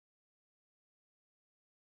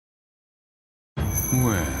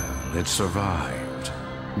Well, it survived,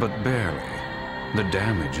 but barely. The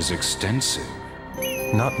damage is extensive.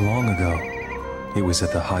 Not long ago, it was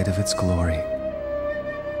at the height of its glory.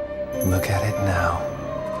 Look at it now.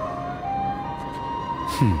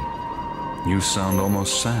 You sound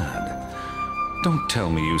almost sad. Don't tell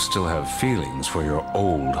me you still have feelings for your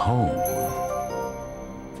old home.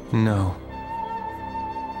 No.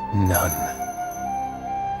 None.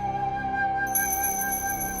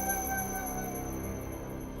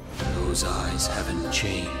 Those eyes haven't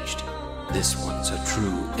changed. This one's a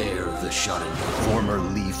true heir of the Sharingan. Former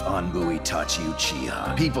Leaf Anbu Itachi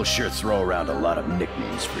Uchiha. People sure throw around a lot of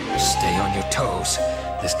nicknames for you. Stay on your toes.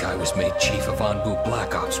 This guy was made chief of Anbu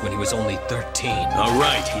Black Ops when he was only 13. All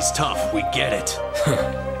right, he's tough. We get it.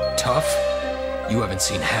 Tough? You haven't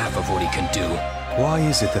seen half of what he can do. Why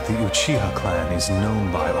is it that the Uchiha clan is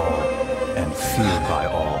known by all and feared by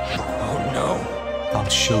all? Oh no. I'll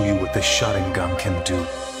show you what the Sharingan can do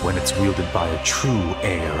when it's wielded by a true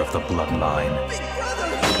heir of the bloodline.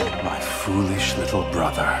 My foolish little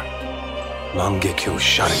brother, Mangekyo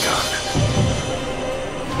Sharingan.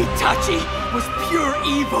 Itachi was pure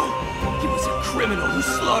evil. He was a criminal who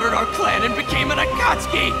slaughtered our clan and became an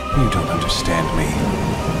Akatsuki. You don't understand me.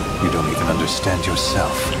 You don't even understand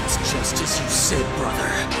yourself. It's just as you said, brother.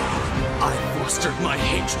 I fostered my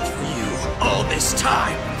hatred for you all this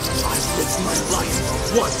time. I lived my life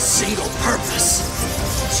for one single purpose.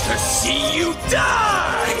 To see you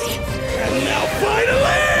die! And now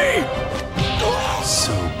finally!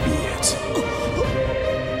 So be it.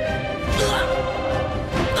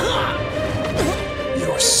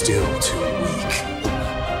 You're still too weak.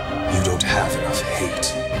 You don't have enough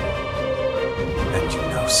hate. And you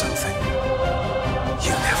know something?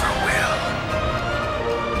 You never will.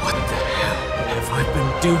 What the hell have I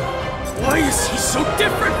been doing? Why is he so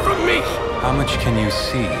different from me? How much can you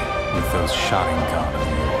see with those Sharingan of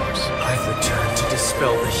yours? I've returned to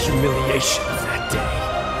dispel the humiliation of that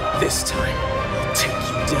day. This time, I'll take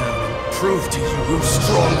you down and prove to you who's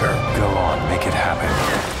stronger. Go on, make it happen.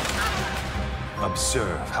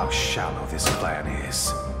 Observe how shallow this clan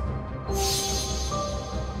is.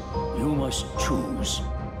 You must choose.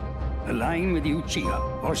 Align with the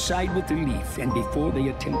Uchiha, or side with the Leaf, and before they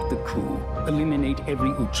attempt the coup, eliminate every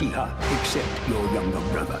Uchiha except your younger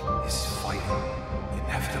brother. Is fighting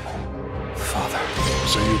inevitable? Father.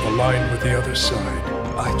 So you've aligned with the other side.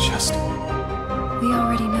 I just... We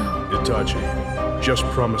already know. Itachi, just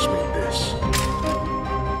promise me this.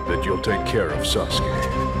 That you'll take care of Sasuke.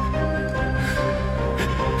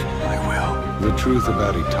 I will. The truth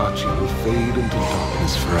about Itachi will fade into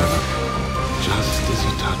darkness forever, just as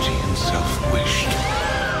Itachi himself wished.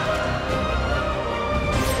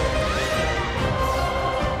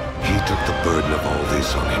 He took the burden of all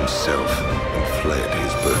this on himself and fled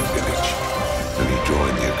his birth village. Then he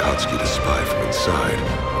joined the Akatsuki to spy from inside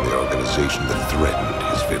on the organization that threatened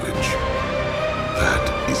his village. That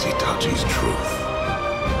is Itachi's truth.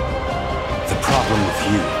 The problem with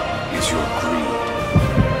you is your greed.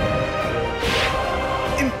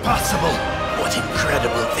 Impossible! What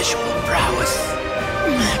incredible visual prowess!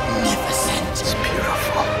 Magnificent! It's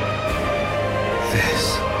beautiful.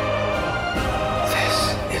 This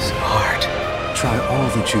is art. Try all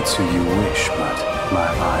the jutsu you wish, but my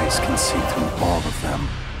eyes can see through all of them.